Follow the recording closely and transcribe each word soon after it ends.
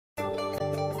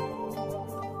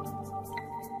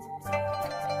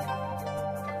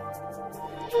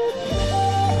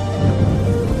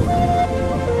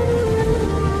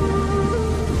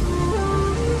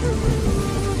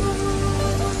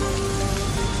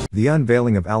The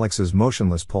unveiling of Alex's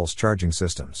motionless pulse charging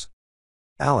systems.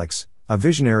 Alex, a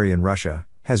visionary in Russia,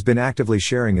 has been actively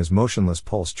sharing his motionless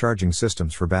pulse charging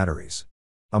systems for batteries.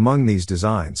 Among these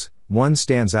designs, one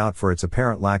stands out for its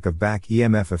apparent lack of back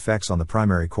EMF effects on the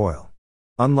primary coil.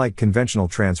 Unlike conventional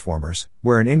transformers,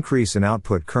 where an increase in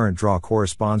output current draw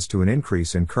corresponds to an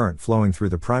increase in current flowing through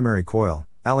the primary coil,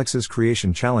 Alex's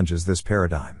creation challenges this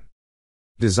paradigm.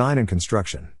 Design and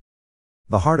construction.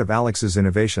 The heart of Alex's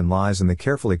innovation lies in the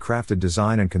carefully crafted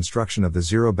design and construction of the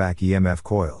Zero-Back-EMF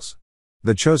coils.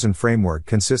 The chosen framework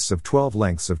consists of 12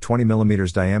 lengths of 20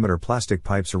 mm diameter plastic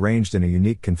pipes arranged in a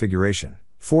unique configuration,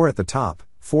 4 at the top,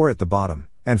 4 at the bottom,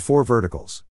 and 4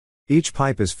 verticals. Each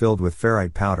pipe is filled with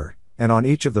ferrite powder, and on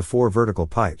each of the 4 vertical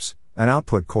pipes, an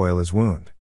output coil is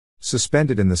wound.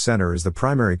 Suspended in the center is the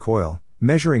primary coil,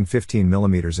 measuring 15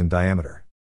 mm in diameter.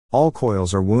 All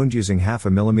coils are wound using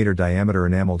 0.5 mm diameter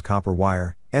enameled copper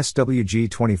wire,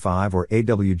 SWG25 or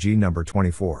AWG number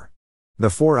 24. The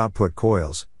 4 output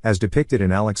coils, as depicted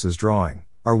in Alex's drawing,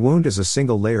 are wound as a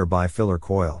single layer bi-filler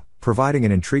coil, providing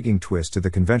an intriguing twist to the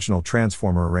conventional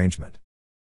transformer arrangement.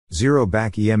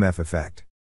 Zero-Back-EMF effect.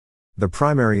 The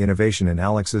primary innovation in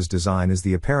Alex's design is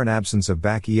the apparent absence of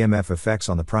back EMF effects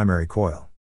on the primary coil.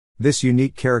 This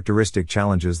unique characteristic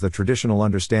challenges the traditional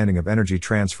understanding of energy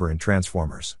transfer in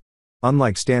transformers.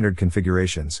 Unlike standard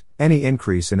configurations, any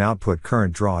increase in output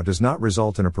current draw does not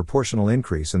result in a proportional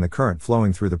increase in the current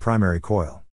flowing through the primary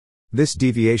coil. This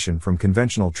deviation from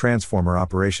conventional transformer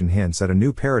operation hints at a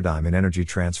new paradigm in energy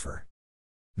transfer.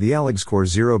 The Alexkor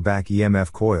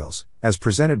Zero-Back-EMF coils, as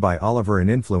presented by Oliver and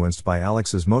influenced by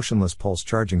Alex's motionless pulse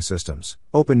charging systems,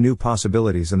 open new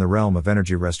possibilities in the realm of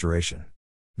energy restoration.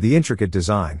 The intricate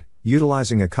design,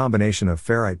 utilizing a combination of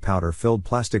ferrite powder-filled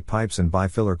plastic pipes and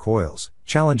bi-filler coils,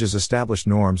 challenges established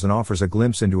norms and offers a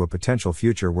glimpse into a potential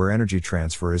future where energy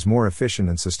transfer is more efficient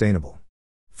and sustainable.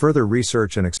 Further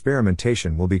research and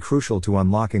experimentation will be crucial to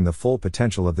unlocking the full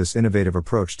potential of this innovative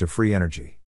approach to free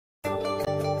energy.